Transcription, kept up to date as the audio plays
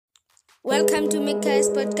Welcome to Mika's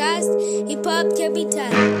podcast, Hip Hop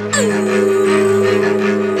Capital.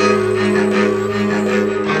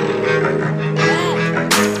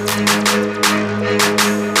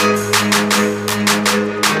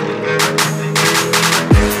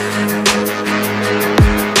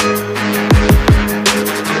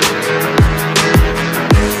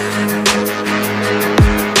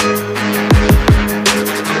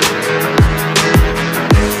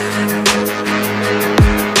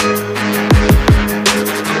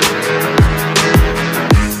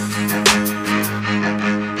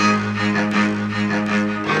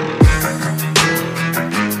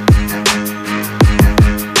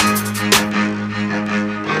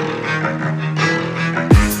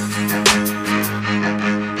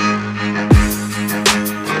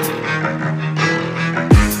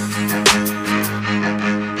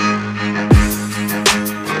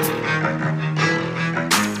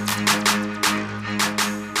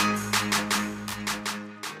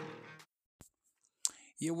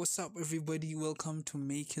 Yeah, what's up, everybody? Welcome to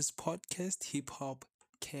Make His Podcast, Hip Hop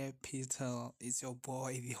Capital. It's your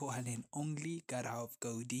boy, the one and only God of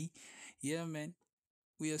Goldie. Yeah, man,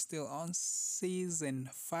 we are still on season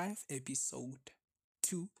 5, episode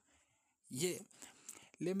 2. Yeah,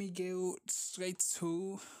 let me go straight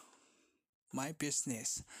to my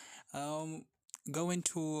business. Um, Going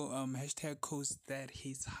to hashtag codes that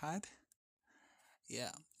he's had.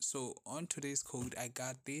 Yeah, so on today's code, I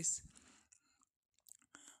got this.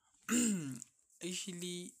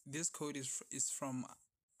 Actually, this code is from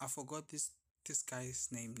I forgot this guy's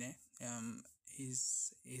name. Ne?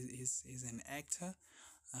 He's an actor.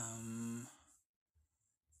 Um,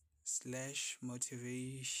 slash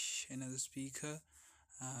motivational speaker.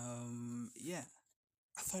 Yeah.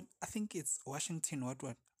 I think it's Washington.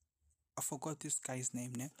 What? I forgot this guy's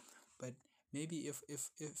name. Ne? But maybe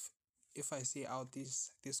if I say out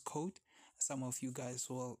this code, some of you guys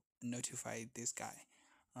will notify this guy.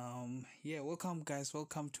 Yeah, welcome guys,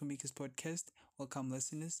 welcome to Mika's podcast. Welcome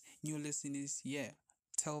listeners, new listeners. Yeah,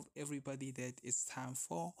 tell everybody that it's time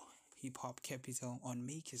for Hip Hop Capital on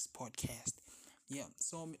Mika's podcast. Yeah,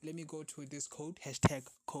 so let me go to this code, hashtag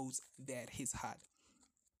codes that he's had.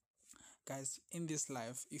 Guys, in this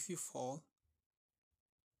life, if you fall,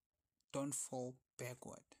 don't fall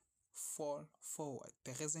backward. Fall forward.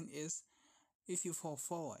 The reason is if you fall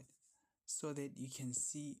forward so that you can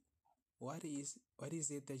see what is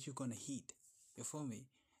it that you're gonna hit. You feel me?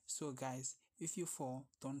 So guys, if you fall,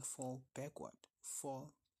 don't fall backward.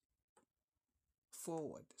 Fall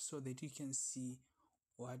forward so that you can see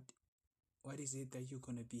what what is it that you're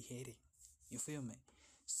gonna be hitting. You feel me?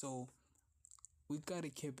 So we gotta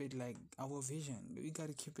keep it like our vision. We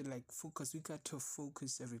gotta keep it like focus. We got to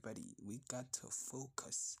focus, everybody. We got to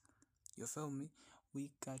focus. You feel me?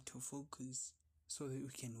 We got to focus so that we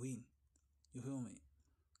can win. You feel me?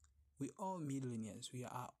 We all millionaires. We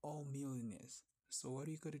are all millionaires. So what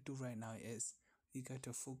we gotta do right now is we got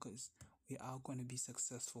to focus. We are gonna be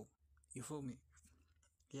successful. You feel me?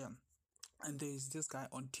 Yeah. And there's this guy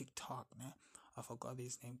on TikTok, man. I forgot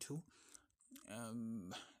his name too.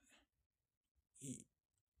 Um, he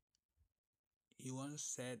he once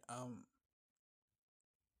said I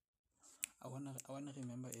wanna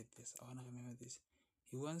remember it. This I wanna remember this.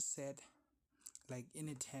 He once said like in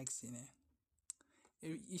a text,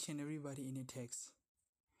 each and everybody in a text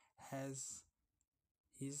has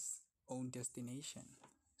his own destination.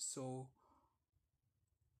 So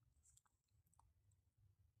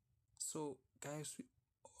guys,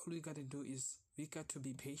 all we gotta do is we got to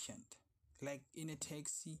be patient. Like in a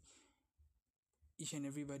taxi, each and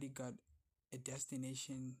everybody got a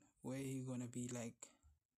destination where he gonna be like,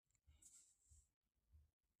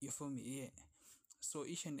 you feel me? Yeah. So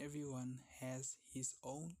each and everyone has his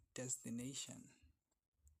own destination.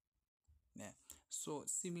 Yeah. So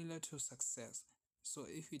similar to success. So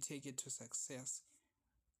if we take it to success,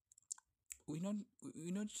 we're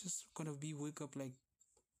not just gonna be wake up like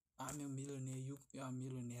I'm a millionaire, you are a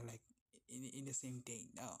millionaire like in the same day.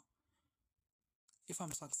 No. If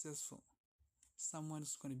I'm successful,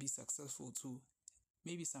 someone's gonna be successful too.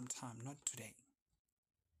 Maybe sometime, not today.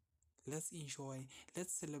 Let's enjoy,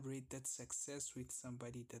 let's celebrate that success with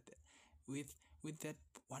somebody that with that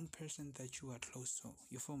one person that you are close to.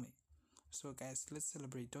 You feel me? So guys, let's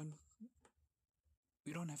celebrate.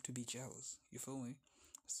 We don't have to be jealous. You feel me?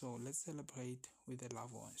 So let's celebrate with the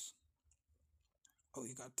loved ones. Oh,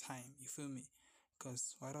 you got time. You feel me?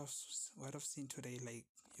 Because what I've seen today, like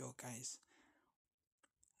yo guys,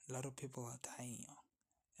 a lot of people are dying, yo.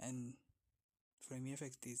 And for me,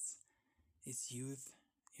 effect it's youth.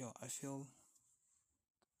 Yo, I feel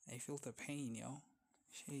the pain, yo.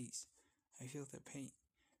 Jeez, I feel the pain.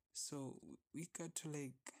 So we got to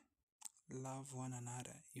like love one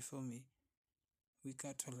another. You feel me? We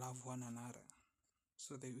got to love one another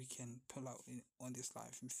so that we can pull out on this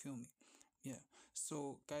life. You feel me? Yeah.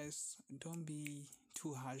 So guys, don't be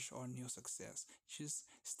too harsh on your success. Just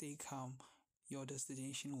stay calm. Your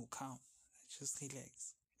destination will come. Just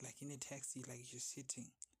relax. Like in a taxi, like you're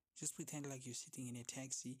sitting. Just pretend like you're sitting in a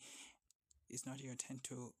taxi. It's not your turn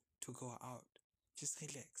to go out. Just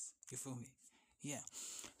relax. You feel me? Yeah.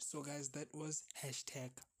 So guys, that was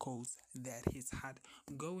hashtag codes that hits hard.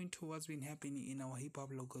 Going to what's been happening in our hip hop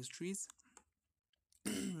local streets.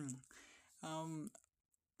 um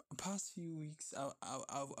Past few weeks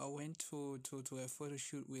I went to a photo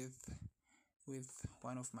shoot with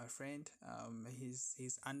one of my friend.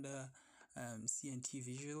 He's under CNT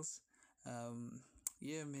Visuals.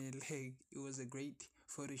 Yeah man, like it was a great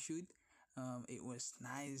photo shoot. It was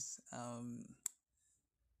nice.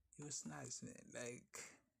 It was nice, man. Like,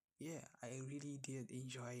 yeah, I really did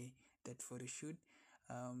enjoy that photo shoot.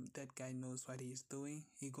 That guy knows what he's doing.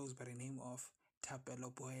 He goes by the name of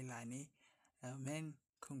Tapelo Boylane. Man,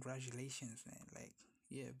 congratulations, man. Like,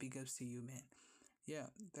 yeah, big ups to you, man. Yeah,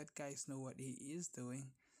 that guys know what he is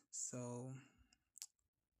doing. So,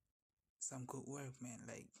 some good work, man.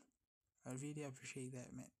 Like, I really appreciate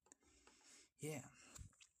that, man. Yeah.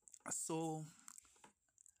 So,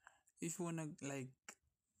 if you wanna like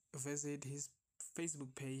visit his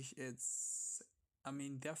Facebook page, their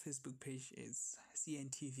Facebook page is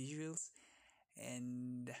CNT Visuals,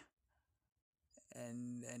 and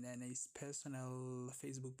his personal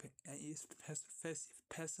Facebook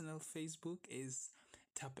personal Facebook is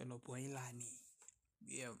Tapelo Boylani.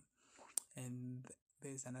 Yeah, and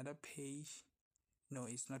there's another page. No,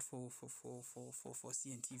 it's not for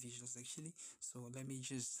CNT Visuals actually. So let me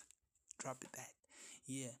just drop it that.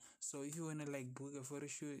 Yeah. So if you wanna like book a photo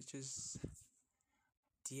shoot, just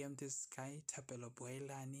DM this guy Tapelo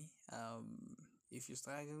Boylani. If you're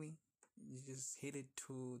struggling, you just hit it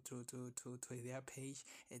to their page.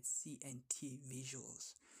 It's CNT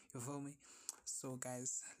Visuals. You feel me? So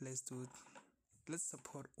guys, let's do it. Let's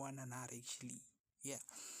support one another actually. Yeah.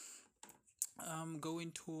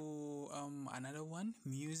 Going to another one,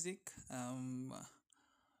 music.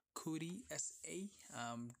 Kudi SA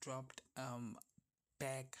dropped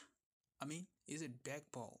back. Is it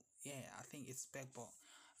backball? Yeah, I think it's backball.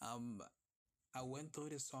 Um, I went through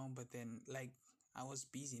the song, but then like I was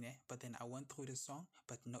busy, né? But then I went through the song,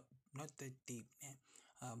 but not that deep, né?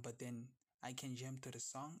 But then I can jump to the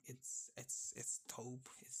song. It's dope.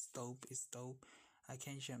 It's dope. It's dope. I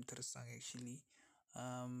can jump to the song actually.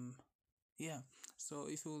 Yeah. So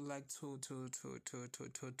if you would like to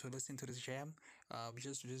listen to this jam,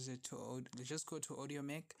 just go to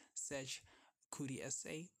Audiomack, search Kudi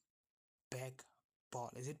SA Back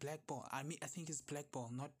Ball. Is it black ball? I think it's black ball,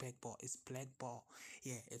 not back ball. It's black ball.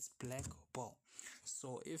 Yeah, it's black ball.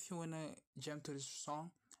 So if you wanna jump to this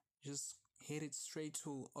song, just hit it straight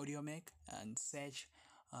to Audiomack and search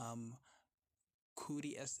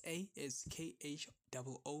Kudi SA. It's KHOODISA.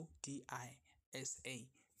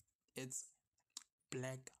 It's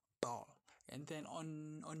black ball. And then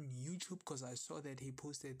on YouTube, because I saw that he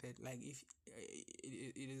posted that like if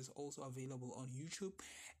it is also available on YouTube,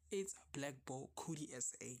 it's Black Ball Kudi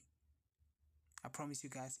SA. I promise you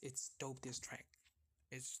guys, it's dope. This track,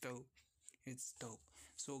 it's dope. It's dope.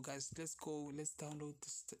 So guys, let's go. Let's download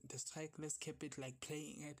this track. Let's keep it like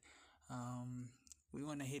playing it. We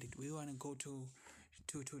wanna hit it. We wanna go to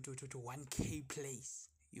 1K plays.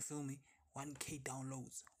 You feel me? 1K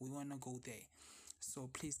downloads. We wanna go there. So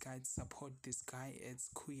please guys, support this guy. It's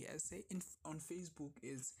Kudi SA. On Facebook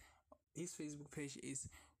is his Facebook page is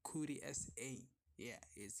Kudi SA. Yeah,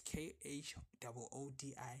 it's KHOODISA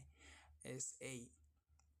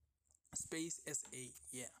space SA.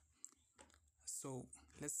 Yeah. So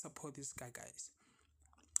let's support this guy, guys.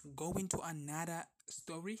 Going to another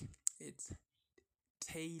story. It's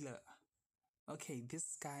Taylor. Okay,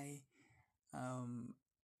 this guy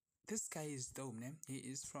is dope, man. He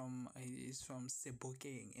is from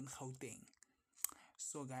Sebokeng in Gauteng.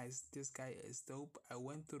 So guys, this guy is dope. I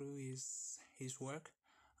went through his work.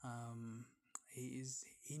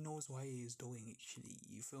 He knows what he is doing actually.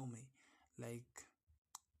 You feel me? Like,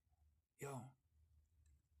 yo,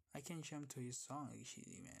 I can jump to his song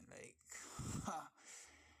actually, man. Like,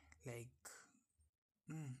 like,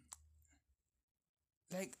 mm,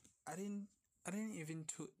 like I didn't even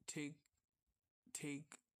take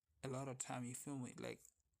a lot of time. You feel me? Like,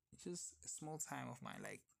 just a small time of mine.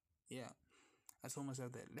 Like, yeah. I told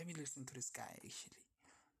myself that let me listen to this guy actually,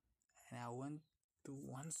 and I went to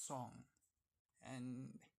one song,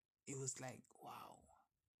 and it was like, wow,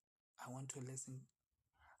 I want to listen.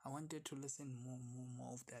 I wanted to listen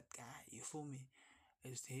more of that guy. You feel me?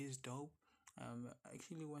 He's dope.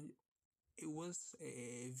 Actually, one it was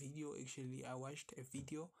a video. Actually, I watched a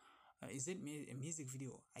video. Is it a music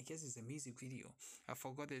video? I guess it's a music video. I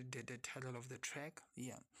forgot the title of the track.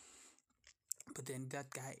 Yeah, but then that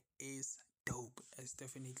guy is dope. It's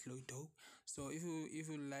definitely dope. So if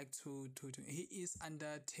you like to he is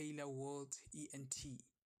under Taylor World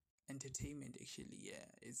Entertainment. Actually, yeah,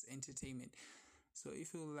 it's entertainment. So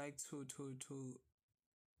if you like to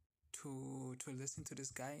listen to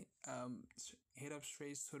this guy, head up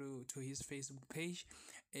straight to his Facebook page.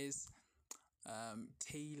 Is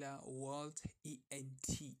Taylor World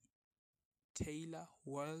ENT. Taylor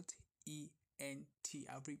World ENT.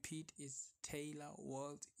 I repeat, it's Taylor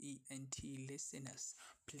World ENT. Listeners,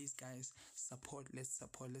 please, guys, support. Let's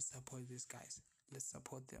support these guys. Let's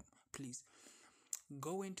support them, please.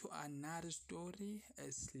 Go into another story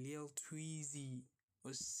as Lil Tweezy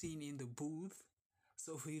was seen in the booth.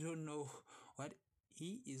 So we don't know what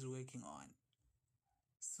he is working on.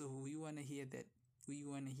 So we wanna hear that. We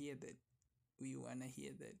wanna hear that.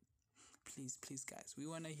 Please, guys. We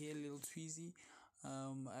wanna hear Lil Tweezy.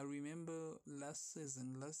 I remember last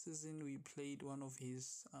season we played one of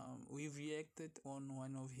his. We reacted on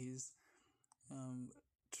one of his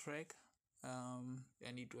track.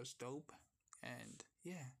 And it was dope. And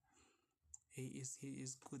yeah, he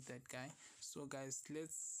is good, that guy. So guys,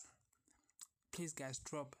 please, guys,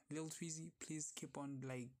 drop Lil Tweezy. Please keep on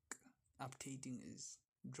like updating us.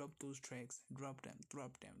 Drop those tracks. Drop them.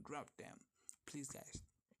 Please, guys.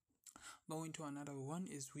 Going to another one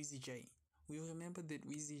is Weezy J. We remember that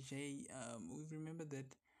Weezy J. We remember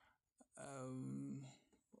that.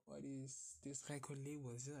 What is this record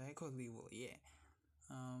label? Is it a record label? Yeah.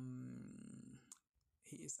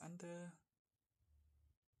 He is under.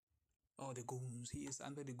 Oh, the Goons. He is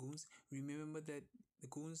under the Goons. Remember that the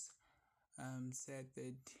Goons said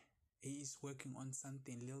that he is working on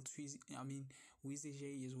something. Weezy J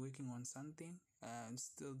is working on something.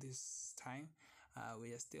 Still this time,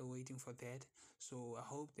 we are still waiting for that. So I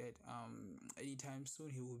hope that anytime soon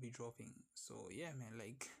he will be dropping. So yeah, man,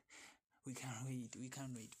 like we can't wait,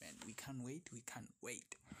 man. We can't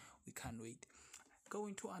wait.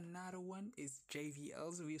 Going to another one is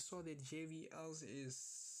JVLs. We saw that JVLs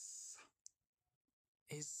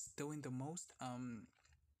is doing the most.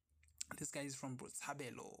 This guy is from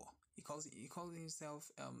Botshabelo. He calls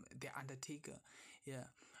himself the Undertaker. Yeah,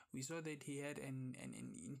 we saw that he had an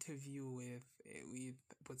interview with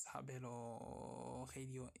Botshabelo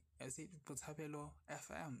Radio. Is it Botshabelo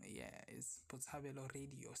FM? Yeah, it's Botshabelo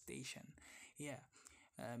radio station. Yeah,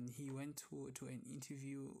 he went to an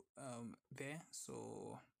interview there.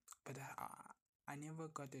 So, but I never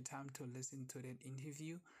got the time to listen to that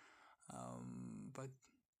interview. But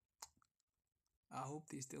I hope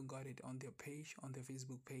they still got it on their page, on their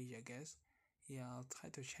Facebook page, I guess. Yeah, I'll try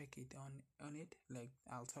to check it on it. Like,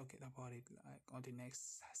 I'll talk about it like on the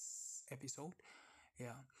next episode.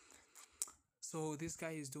 Yeah. So this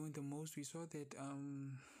guy is doing the most. We saw that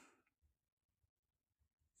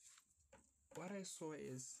what I saw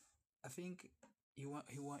is, I think he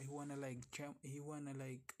wanna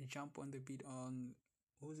jump on the beat on,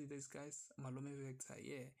 who's it, this guy's Malome Vector.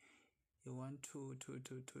 Yeah, you want to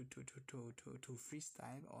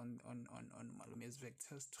freestyle on Malome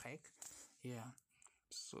Vector's track. Yeah,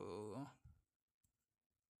 so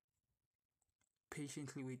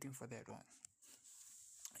patiently waiting for that one.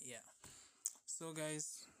 Yeah, so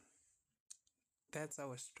guys, that's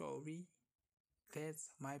our story.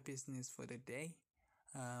 That's my business for the day.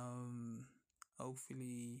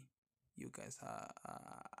 Hopefully you guys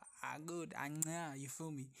are good. You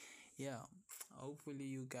feel me? Yeah, hopefully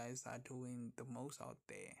you guys are doing the most out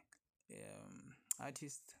there.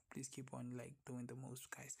 Artists, please keep on like doing the most,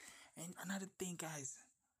 guys. And another thing,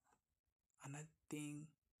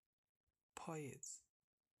 poets,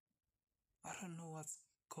 I don't know what's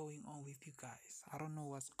going on with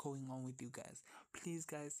you guys. Please,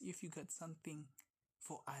 guys, if you got something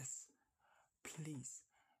for us, please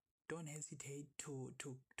don't hesitate to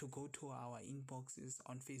go to our inboxes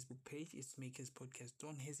on Facebook page. It's Makers Podcast.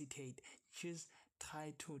 Don't hesitate. Just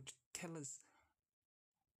try to tell us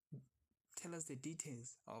the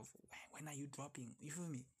details of when are you dropping. You feel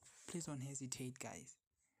me? Please don't hesitate, guys.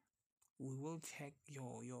 We will check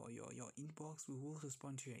your inbox. We will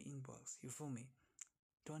respond to your inbox. You feel me?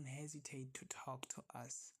 Don't hesitate to talk to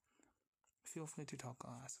us. Feel free to talk to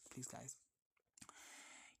us, please, guys.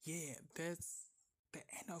 Yeah, that's the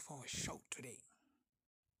end of our show today.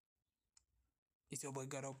 It's your boy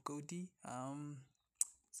God of Goldie.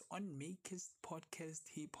 It's on Makers Podcast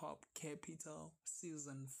Hip Hop Capital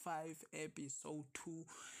Season 5 Episode 2.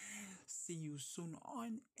 See you soon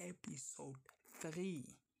on Episode 3.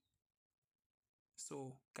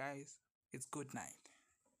 So guys, it's good night.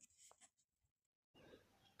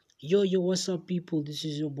 Yo, what's up, people? This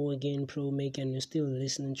is your boy again, Pro Maker, and you're still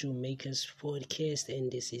listening to Makers Podcast,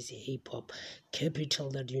 and this is Hip Hop Capital.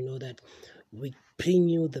 That you know that we bring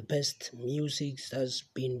you the best music that's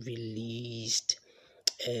been released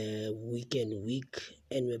week and week,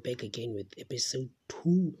 and we're back again with episode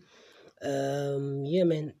 2. Yeah,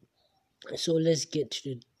 man. So let's get to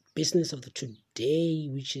the business of the today,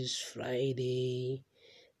 which is Friday.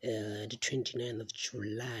 The 29th of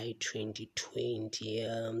July 2020.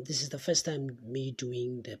 This is the first time me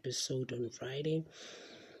doing the episode on Friday,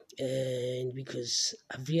 and because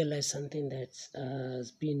I've realized something that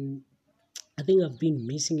I think I've been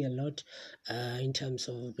missing a lot in terms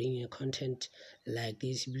of bringing a content like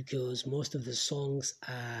this, because most of the songs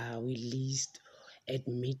are released at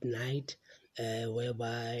midnight,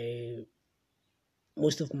 whereby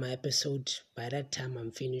most of my episodes, by that time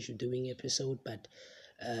I'm finished doing episode, but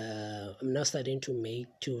I'm now starting to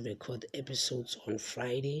record episodes on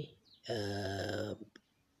Friday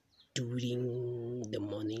during the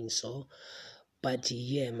morning. So, but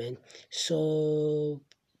yeah, man. So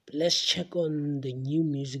let's check on the new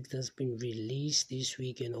music that's been released this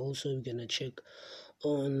week, and also we're gonna check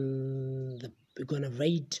on we're gonna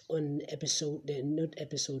rate on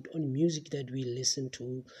on music that we listened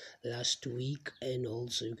to last week, and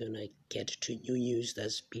also we're gonna get to new news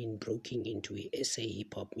that's been broken into SA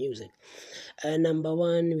hip hop music. Number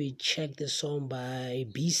one, we checked the song by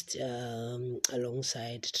Beast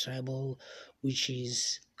alongside Tribal, which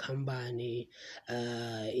is Kambani.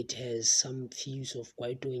 It has some views of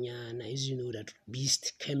Kwaito. As you know, that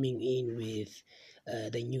Beast coming in with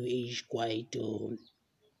the new age Kwaito.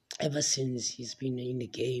 Ever since he's been in the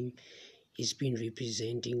game, he's been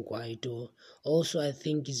representing Kwaito. Also, I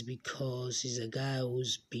think it's because he's a guy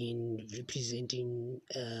who's been representing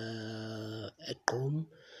a Qom,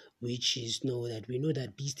 which is we know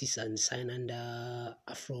that Beast is signed under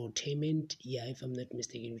Afrotainment, if I'm not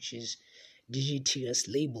mistaken, which is DGT's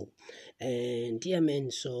label. And yeah,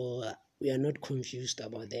 man, so we are not confused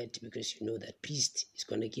about that, because you know that Beast is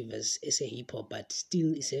gonna give us SA hip hop, but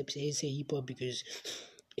still it's SA hip hop because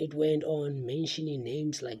it went on mentioning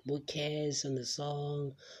names like Bookers on the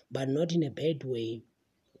song, but not in a bad way.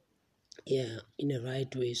 Yeah, in a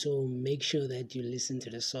right way. So make sure that you listen to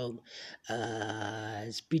the song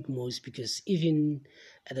speed most, because even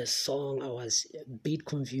at the song I was a bit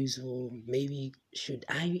confused, or maybe should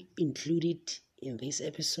I include it in this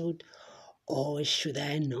episode or should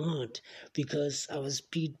I not, because I was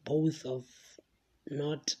beat both of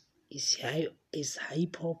not is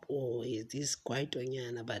hip hop or is this quite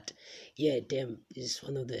onyana. But yeah, damn, is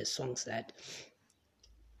one of the songs that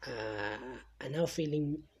I'm now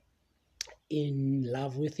feeling in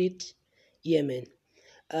love with it. Yeah, man.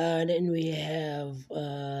 Then we have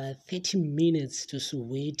 30 Minutes to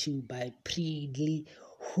Soweto by Pretty,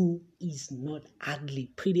 who is not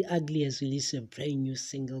ugly. Pretty Ugly has released a brand new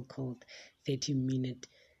single called 30 Minutes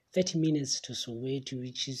to Soweto,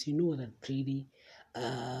 which is, you know, that Pretty.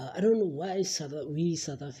 I don't know why we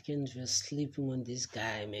South Africans were sleeping on this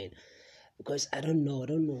guy, man. Because I don't know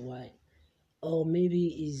why. Or maybe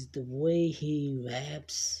it's the way he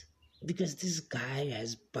raps, because this guy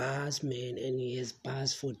has bars, man, and he has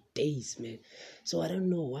bars for days, man. So I don't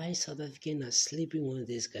know why South Africans are sleeping on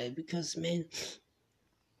this guy, because, man,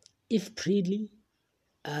 if Pretty,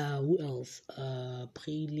 who else?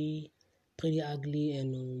 Pretty Ugly,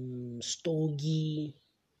 and Stogie,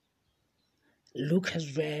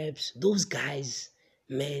 Lucas Raps, those guys,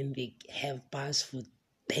 man, they have bars for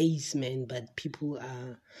days, man. But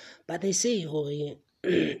they say, oh, yeah,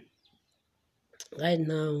 right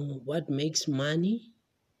now, what makes money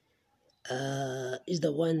is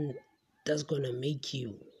the one that's gonna make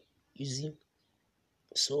you see.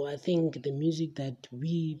 So I think the music that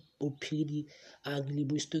we Pretty Ugly,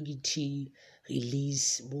 Stogie T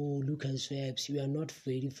release, Lucas Raps, we are not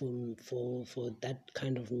ready for that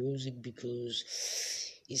kind of music, because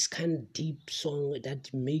it's kind of deep song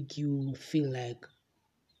that make you feel like,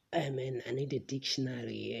 hey man, I need a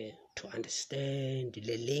dictionary to understand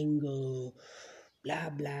the lingo, blah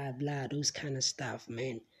blah blah, those kind of stuff,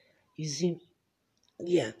 man. You see,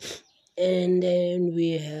 yeah. And then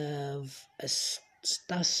we have a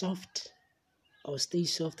Star Soft or Stay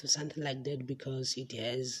Soft or something like that, because it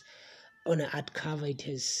has on an art cover, it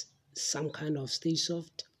has some kind of Stay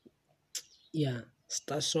Soft. Yeah,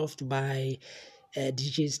 Star Soft by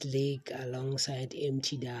DJ Slake alongside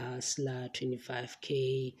MT Dazzler,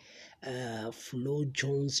 25K, Flo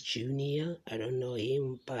Jones Jr. I don't know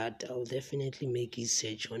him, but I'll definitely make a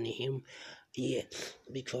search on him. Yeah,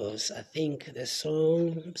 because I think the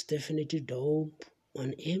song is definitely dope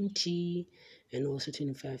on MT and also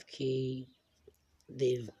 25K.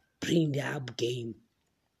 They've bring the up game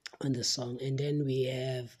on the song. And then we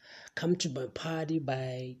have Come to My Party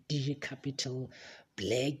by DJ Capital,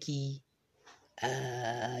 Blackie,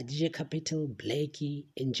 DJ Capital, Blackie,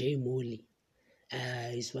 and Jay Molly.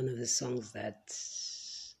 Is one of the songs that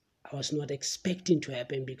I was not expecting to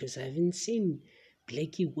happen because I haven't seen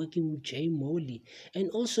Blackie working with Jay Molly and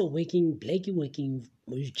also Blackie working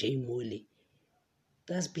with Jay Molly.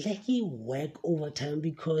 Does Blackie work overtime?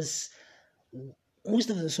 Because most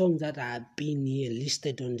of the songs that have been here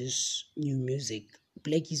listed on this new music,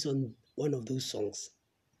 Blackie's on one of those songs.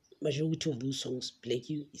 Majority of those songs,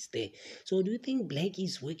 Blackie is there. So do you think Blackie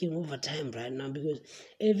is working overtime right now? Because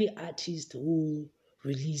every artist who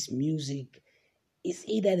release music, it's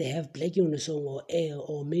either they have Blackie on the song or air,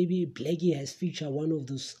 or maybe Blackie has featured one of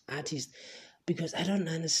those artists. Because I don't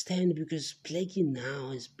understand, because Blackie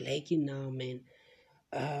now is Blackie now, man.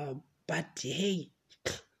 But hey,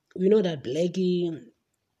 we know that Blackie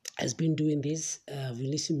has been doing this,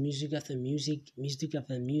 releasing music after music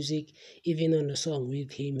after music, even on the song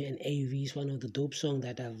with him and AV is one of the dope songs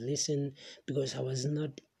that I've listened, because I was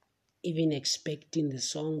not even expecting the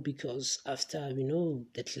song, because after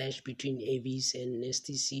the clash between AVs and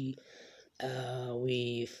STC,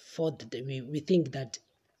 we thought that we think that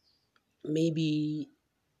maybe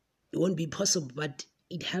it won't be possible, but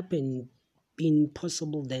it happened being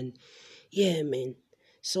possible then. Yeah, man.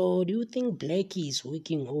 So do you think Blackie is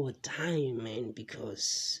working overtime, man?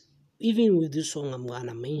 Because even with this song I'm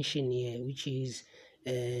gonna mention here, which is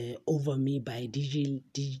Over Me by DJ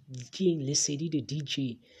Lesedi the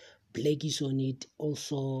DJ, Blackie's on it.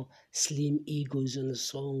 Also Slim Ego is on the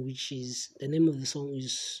song, which is the name of the song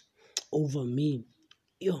is Over Me.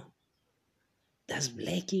 Yo, does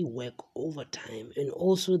Blackie work overtime? And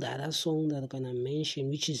also the other song that I'm gonna mention,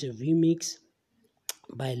 which is a remix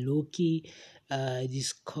by Loki, it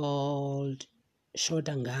is called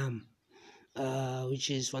Shotangam, which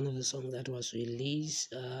is one of the songs that was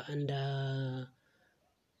released under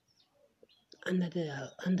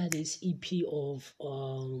this EP of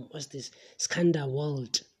what's this, Skanda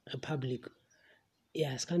World Republic.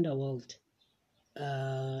 Yeah, Skanda World.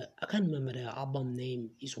 I can't remember the album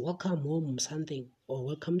name. It's Welcome Home something, or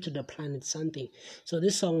Welcome to the Planet something. So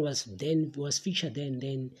this song was featured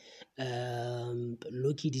then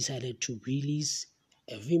Loki decided to release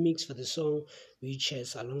a remix for the song, which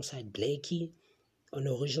is alongside Blackie. On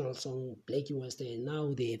the original song, Blackie was there.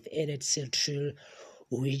 Now they've added Central,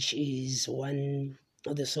 which is one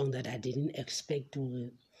of the songs that I didn't expect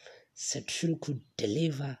Central could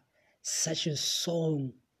deliver such a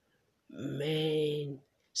song, man.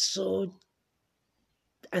 So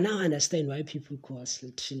I now understand why people call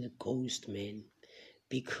Central a ghost, man.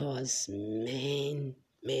 Because man,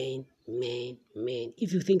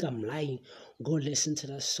 if you think I'm lying, go listen to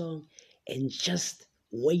the song and just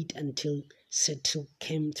wait until Settle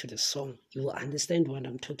came to the song. You will understand what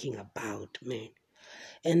I'm talking about, man.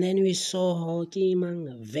 And then we saw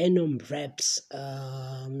Venom Raps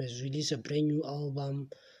has released a brand new album,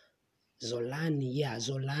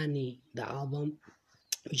 Zolani, the album,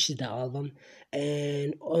 which is the album.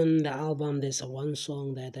 And on the album there's one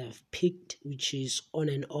song that I've picked, which is On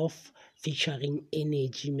and Off, featuring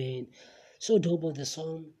Energy, man. So dope of the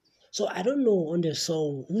song. So I don't know on the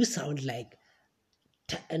song who sound like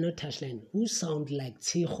not Touchline, who sound like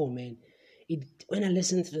Tiho, man. When I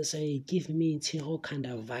listen to the song, it gives me Tiho kind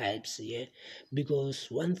of vibes, yeah. Because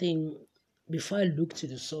one thing, before I looked to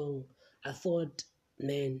the song, I thought,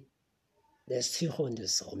 man, there's Tiho in the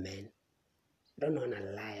song, man. I don't want to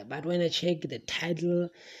lie. But when I check the title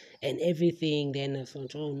and everything, then I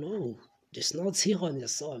thought, oh no, there's not Tiho in the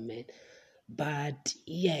song, man. But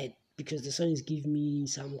yeah, because the song is giving me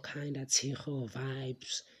some kind of Tiho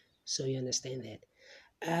vibes, so you understand that.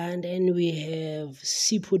 And then we have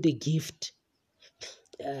Sipo the Gift,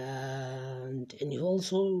 and he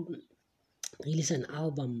also released an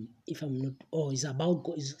album. If I'm not, it's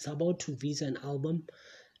about to release an album.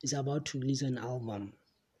 It's about to release an album.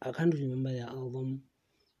 I can't remember the album,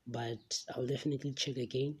 but I'll definitely check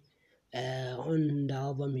again. On the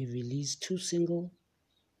album, he released two single.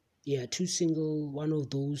 One of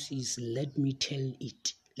those is Let Me Tell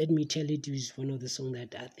It. Let Me Tell It is one of the songs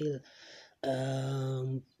that I feel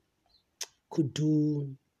could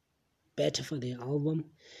do better for the album.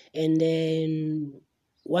 And then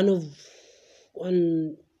one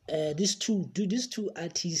these two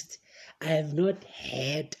artists, I have not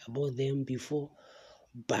heard about them before,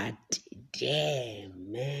 but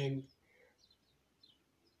damn, man,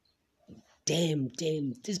 damn,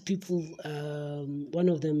 these people. One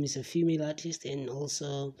of them is a female artist, and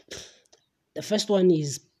also the first one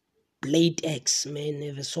is Blade X. Man, they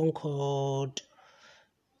have a song called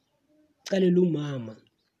Kalelu Mama.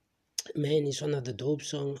 Man, it's one of the dope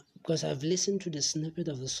songs because I've listened to the snippet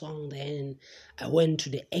of the song, then I went to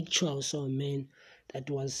the actual song. Man, that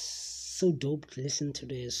was so dope to listen to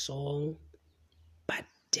the song. But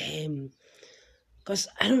damn, because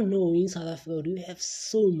I don't know, in South Africa we have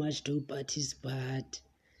so much dope artists, but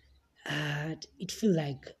it feels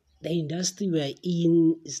like the industry we're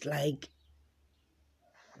in is like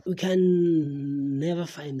we can never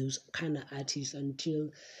find those kind of artists until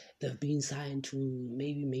they've been signed to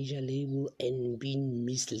maybe major label and been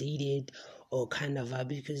misleaded or kind of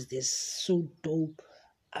because there's so dope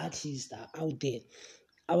artists that are out there.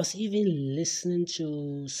 I was even listening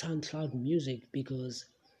to SoundCloud music because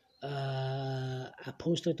I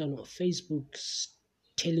posted on Facebook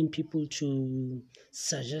telling people to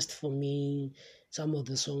suggest for me some of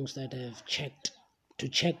the songs that I've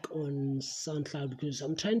check on SoundCloud because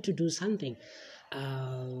I'm trying to do something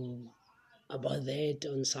about that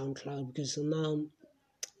on SoundCloud because now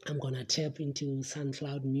I'm gonna tap into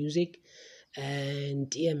SoundCloud music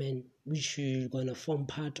and yeah man, which is gonna form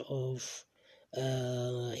part of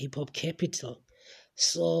Hip Hop Capital.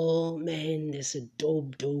 So man, there's a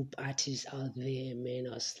dope artist out there, man.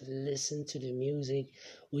 I was listening to the music,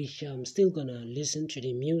 which I'm still gonna listen to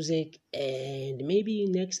the music, and maybe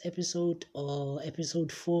next episode or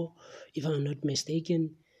episode 4, if I'm not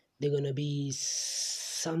mistaken, they're gonna be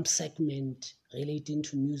some segment relating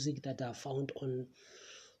to music that are found on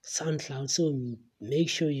SoundCloud. So make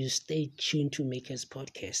sure you stay tuned to Makers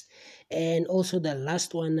Podcast. And also the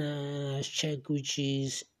last one check, which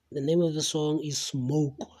is the name of the song is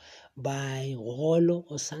Smoke by Rolo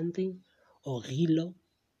or something, or Rilo.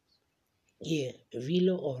 Yeah,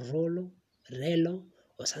 Rilo or Relo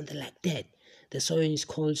or something like that. The song is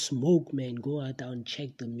called Smoke, man. Go out and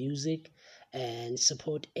check the music and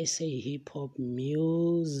support SA hip hop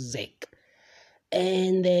music.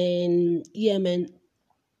 And then yeah, man,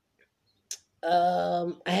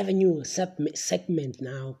 I have a new segment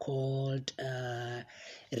now called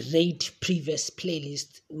Rate Previous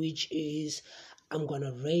Playlist, which is I'm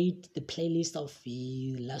gonna rate the playlist of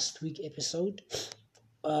the last week episode.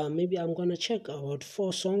 Maybe I'm gonna check about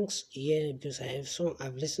 4 songs. Yeah, because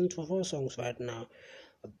I've listened to 4 songs right now.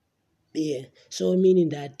 Yeah, so meaning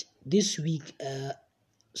that this week,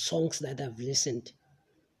 songs that I've listened,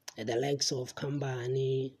 the likes of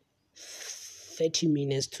Kambani, 30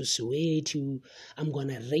 minutes to sway to, I'm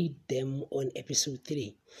gonna rate them on episode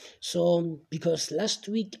 3. So because last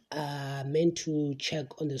week I meant to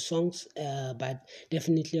check on the songs, but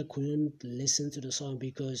definitely I couldn't listen to the song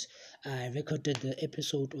because I recorded the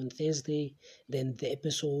episode on Thursday, then the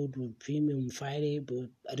episode would premium on Friday, but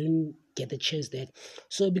I didn't get the chance that.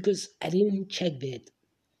 So because I didn't check that,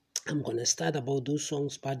 I'm gonna start about those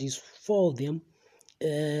songs, but it's 4 of them.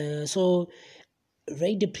 So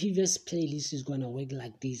right, the previous playlist is gonna work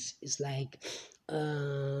like this. It's like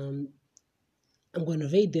I'm gonna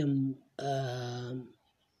rate them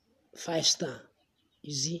 5 star.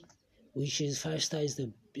 You see, which is 5 star is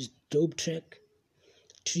dope track.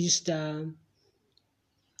 3 star,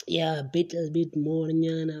 yeah, a bit more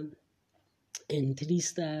nyana, and 3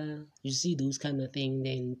 star. You see those kind of thing.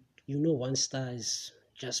 Then 1 star is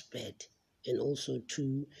just bad, and also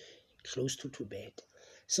 2 close to too bad.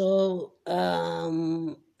 So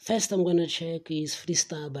first I'm gonna check is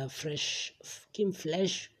Freestyle by Kim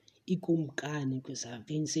Flash Ikumkani, because I've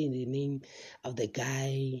been saying the name of the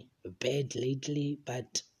guy bad lately,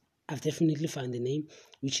 but I've definitely found the name,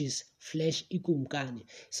 which is Flash Ikumkani.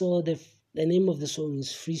 So the name of the song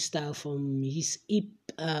is Freestyle from his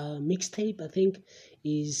mixtape, I think,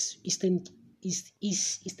 is Eastern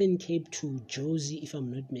Cape to Josie, if I'm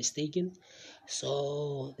not mistaken.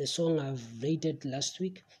 So the song I've rated last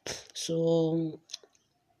week. So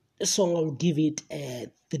the song I'll give it a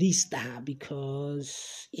 3 star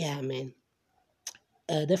because yeah, man.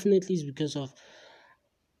 Definitely is because of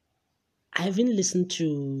I haven't listened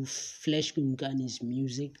to Flash Kumkani's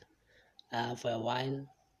music for a while,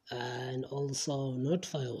 and also not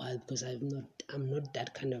for a while because I'm not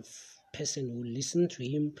that kind of person who listen to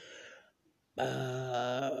him.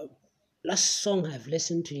 Last song I've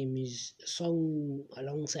listened to him is a song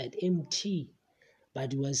alongside MT,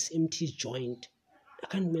 but it was MT's joint. I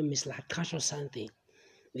can't remember, it's like Cash or something.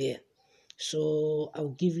 Yeah. So I'll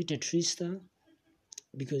give it a 3 star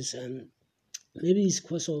because Maybe it's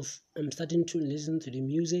because of I'm starting to listen to the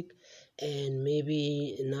music, and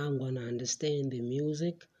maybe now I'm gonna understand the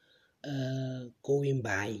music going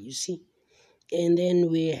by, you see. And then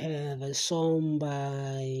we have a song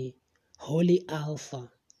by Holy Alpha,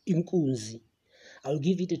 Inkunzi. I'll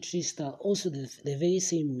give it a 3 star. Also, the very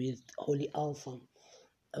same with Holy Alpha.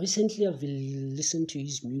 Recently, I've listened to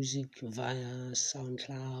his music via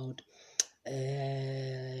SoundCloud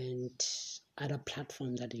and other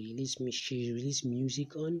platforms that she released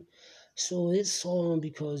music on. So this song,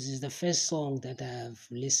 because it's the first song that I've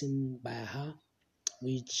listened by her,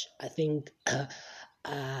 which I think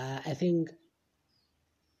I think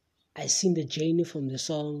I seen the journey from the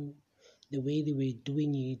song, the way they were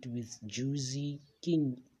doing it with Juicy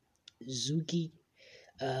King Zuki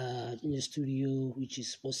in the studio, which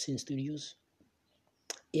is Boston Studios.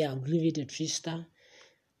 Yeah, I'll give it a 3 star.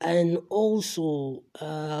 And also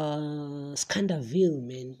Scanderville,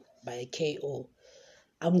 man, by KO.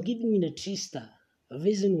 I'm giving it a 3 star. The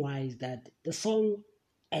reason why is that the song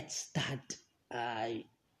at start, it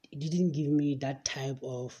didn't give me that type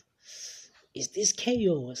of, is this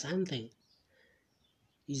KO or something?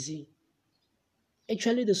 You see,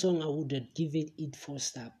 actually the song I would have given it 4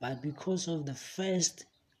 star, but because of the first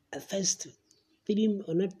 3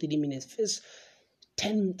 or not 3 minutes, first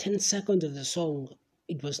 10 seconds of the song,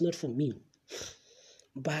 it was not for me.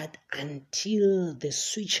 But until the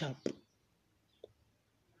switch up,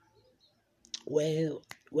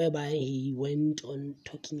 whereby he went on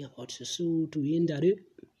talking about Susu to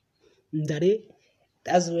Ndare,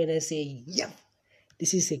 that's when I say, yeah,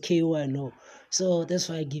 this is a KO I know. So that's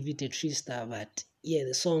why I give it a 3 star. But yeah,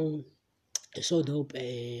 the song is so dope,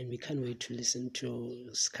 and we can't wait to listen to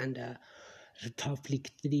Skanda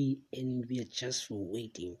Republic 3, and we are just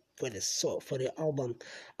waiting for the album.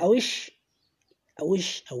 I wish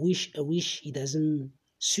he doesn't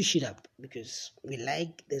switch it up, because we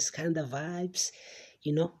like this kind of vibes,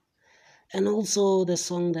 you know. And also the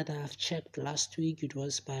song that I've checked last week, it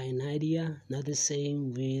was by Nadia, not the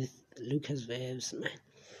same with Lucas Waves, man.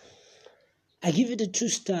 I give it a 2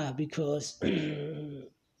 star because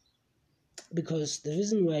because the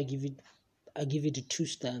reason why I give it a 2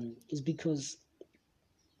 star is because,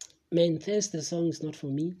 man, first, the song is not for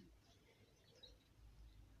me.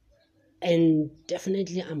 And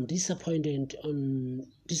definitely I'm disappointed on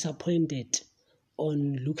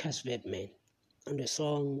Lucas Webman on the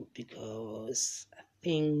song, because I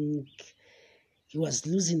think he was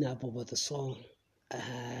losing up about the song.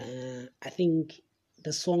 I think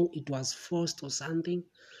the song, it was forced or something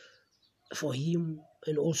for him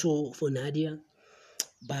and also for Nadia,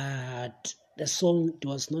 but the song, it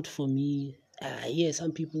was not for me. Yeah,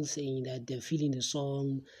 some people saying that they're feeling the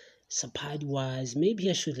song, part wise. Maybe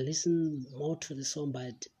I should listen more to the song,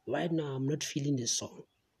 but right now I'm not feeling the song.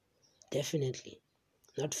 Definitely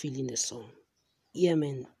not feeling the song. Yeah,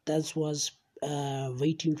 man, that was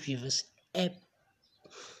rating previous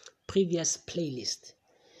playlist.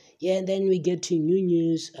 Yeah, and then we get to new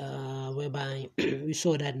news, whereby we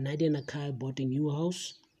saw that Nadia Nakai bought a new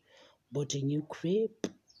house, bought a new crib.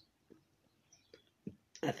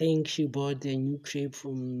 I think she bought a new crib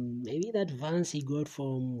from maybe that Vans he got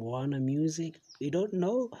from Warner Music. We don't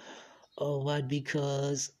know or what,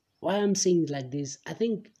 because why I'm saying it like this, I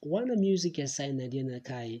think Warner Music has signed Nadia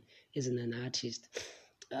Nakai as an artist.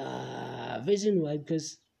 Reason why,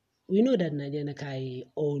 because we know that Nadia Nakai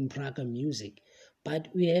own Praga Music, but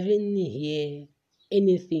we haven't hear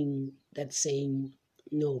anything that's saying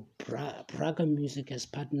no, Praga Music has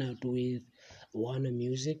partnered with Warner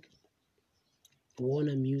Music.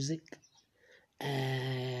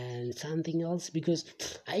 And something else, because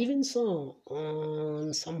I even saw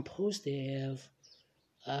on some post they have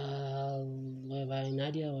whereby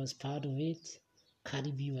Nadia was part of it,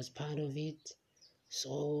 Cardi B was part of it.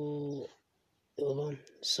 So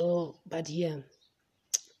but yeah,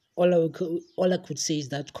 all I could say is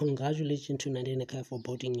that congratulations to Nadia Nakai for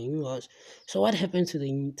buying a new house. So what happened to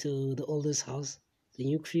the oldest house, the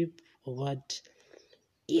new crib, or what?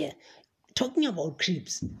 Yeah, talking about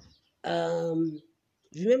cribs,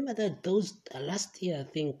 remember that those last year,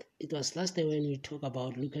 I think it was last year, when we talk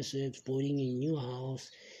about Lucas Webs buying a new house,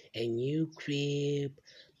 a new crib,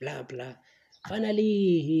 blah blah. Finally,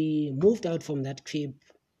 he moved out from that crib.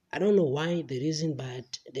 I don't know why, the reason,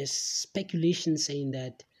 but there's speculation saying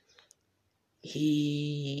that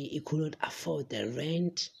he could not afford the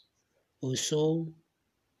rent or so,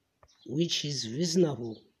 which is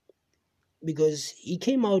reasonable, because he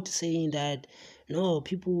came out saying that no,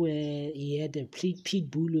 people were, he had a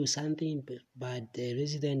pit bull or something, but the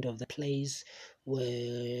resident of the place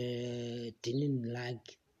didn't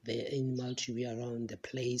like the animal to be around the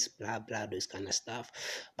place, blah blah, those kind of stuff.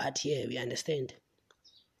 But yeah, we understand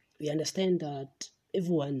that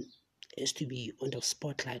everyone has to be on the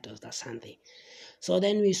spotlight of that something. So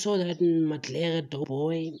then we saw that Madlere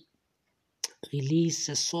Doughboy released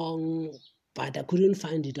a song, but I couldn't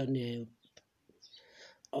find it on a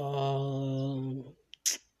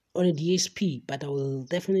DSP, but I will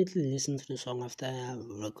definitely listen to the song after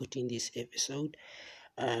recording this episode,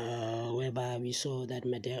 whereby we saw that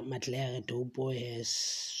Madlere Doughboy has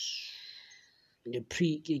the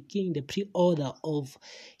pre-order of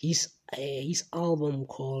his album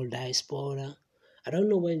called Diaspora. I don't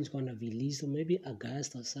know when it's gonna be released, or maybe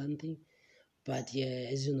August or something. But yeah,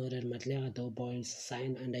 as you know, that Madlere Doughboy is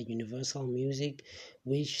signed under Universal Music,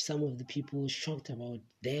 which some of the people were shocked about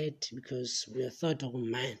that, because we thought, oh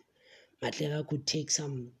man, Madlere could take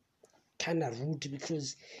some kind of route,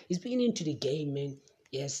 because he's been into the game, man.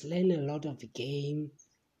 He has learned a lot of the game,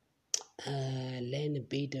 learn a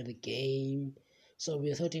bit of the game. So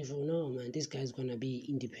we thought, if no man, this guy's gonna be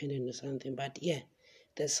independent or something. But yeah,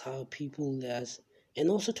 that's how people does. And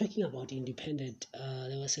also talking about independent,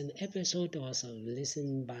 there was an episode that was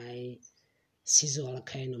listened by Sizo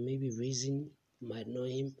Alakain, or maybe Reason, you might know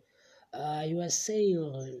him. He was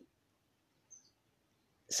saying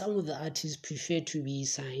some of the artists prefer to be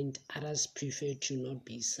signed, others prefer to not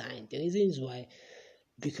be signed. The reason is why,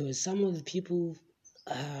 because some of the people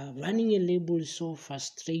running a label is so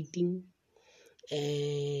frustrating,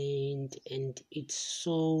 and it's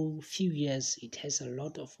so few years. It has a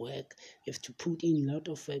lot of work. You have to put in a lot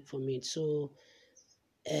of work from it. So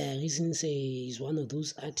Reason say he's one of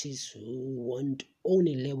those artists who won't own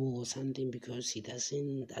a label or something, because he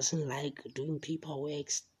doesn't like doing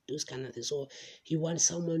paperwork, those kind of things. So he wants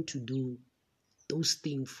someone to do those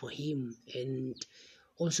things for him, and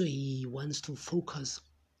also he wants to focus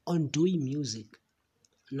on doing music,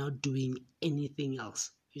 not doing anything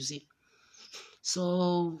else, you see.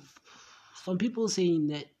 So some people saying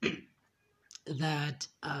that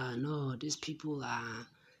no, these people are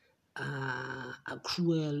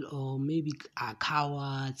cruel, or maybe are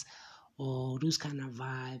cowards, or those kind of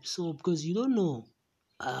vibes. So because you don't know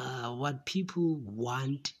what people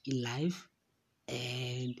want in life,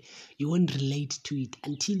 and you won't relate to it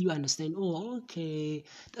until you understand, oh okay,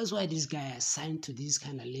 that's why this guy is signed to this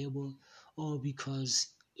kind of label, or because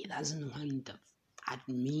he doesn't want the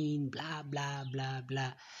admin, blah blah blah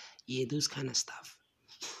blah, yeah, those kind of stuff.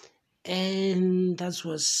 And that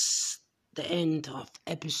was the end of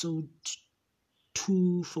episode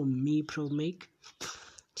 2 from me, Pro Make.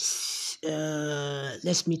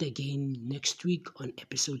 Let's meet again next week on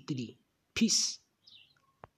episode 3. Peace.